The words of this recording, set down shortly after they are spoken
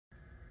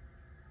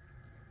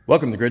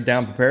Welcome to Grid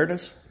Down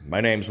Preparedness. My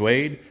name's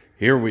Wade.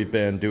 Here we've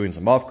been doing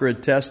some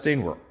off-grid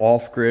testing. We're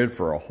off-grid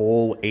for a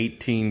whole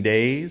 18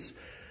 days.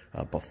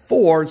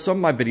 Before, in some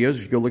of my videos,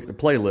 if you go look at the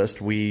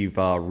playlist, we've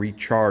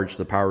recharged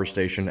the power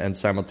station and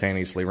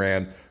simultaneously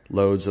ran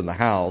loads in the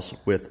house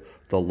with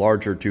the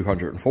larger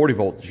 240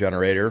 volt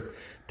generator.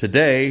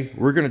 Today,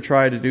 we're going to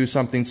try to do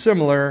something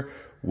similar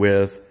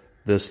with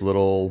this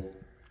little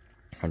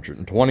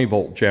 120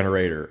 volt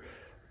generator,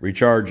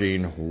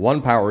 recharging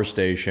one power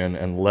station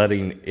and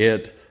letting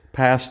it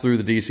pass through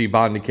the DC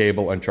bonding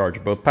cable and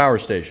charge both power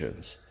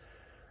stations.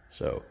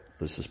 So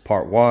this is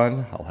part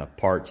one. I'll have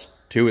parts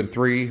 2 and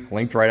 3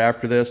 linked right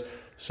after this.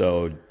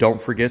 So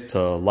don't forget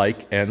to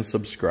like and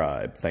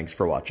subscribe. Thanks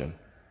for watching.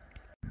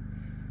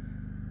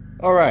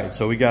 All right,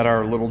 so we got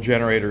our little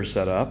generator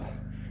set up.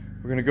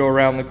 We're going to go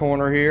around the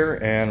corner here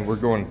and we're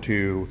going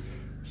to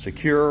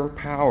secure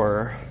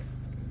power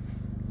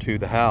to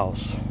the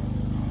house.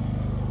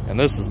 And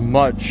this is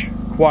much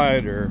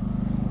quieter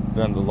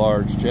than the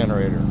large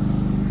generator.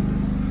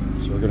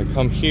 So we're going to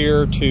come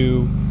here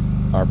to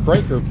our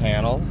breaker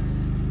panel.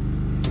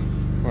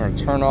 We're going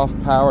to turn off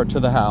power to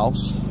the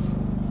house.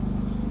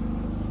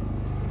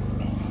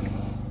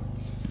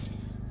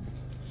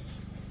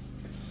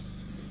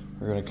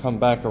 We're going to come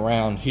back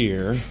around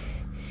here.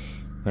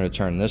 We're going to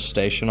turn this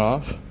station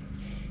off.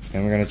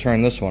 And we're going to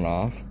turn this one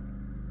off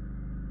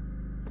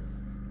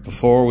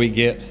before we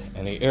get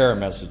any error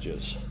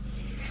messages.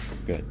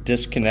 We're going to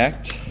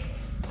disconnect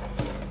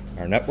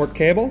our network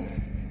cable.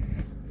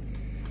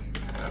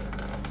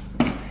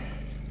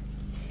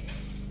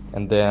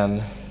 And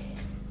then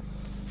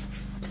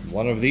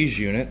one of these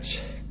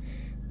units,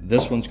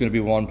 this one's going to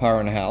be one power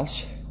in the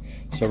house.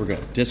 So we're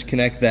going to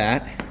disconnect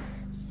that.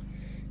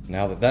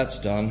 Now that that's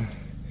done,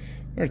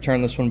 we're going to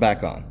turn this one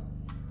back on.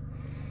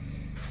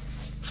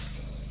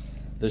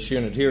 This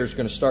unit here is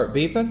going to start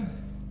beeping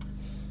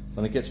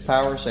when it gets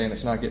power, saying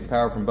it's not getting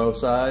power from both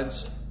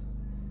sides.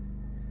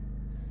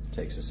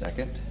 Takes a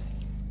second.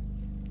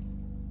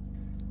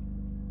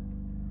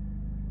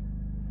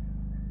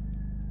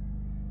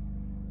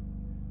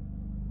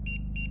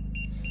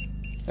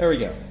 There we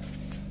go.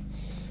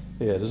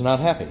 It is not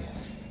happy.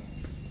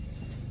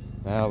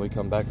 Now we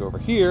come back over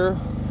here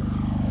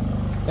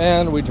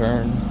and we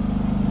turn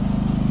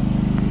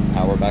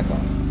power back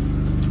on.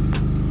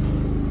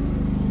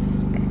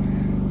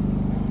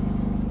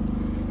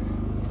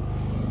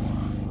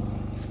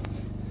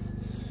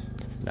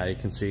 Now you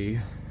can see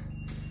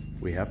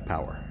we have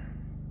power.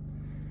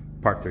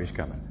 Part 3 is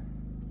coming.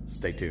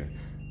 Stay tuned.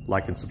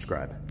 Like and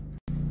subscribe.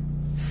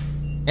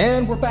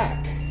 And we're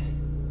back.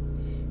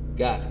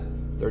 Got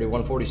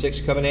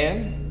 3146 coming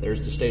in.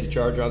 There's the state of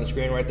charge on the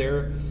screen right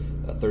there.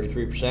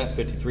 33%,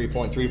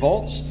 53.3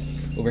 volts.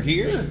 Over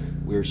here,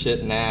 we're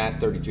sitting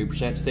at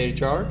 32% state of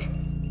charge,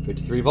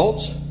 53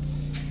 volts.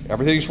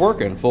 Everything's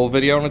working. Full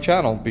video on the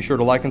channel. Be sure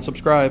to like and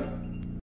subscribe.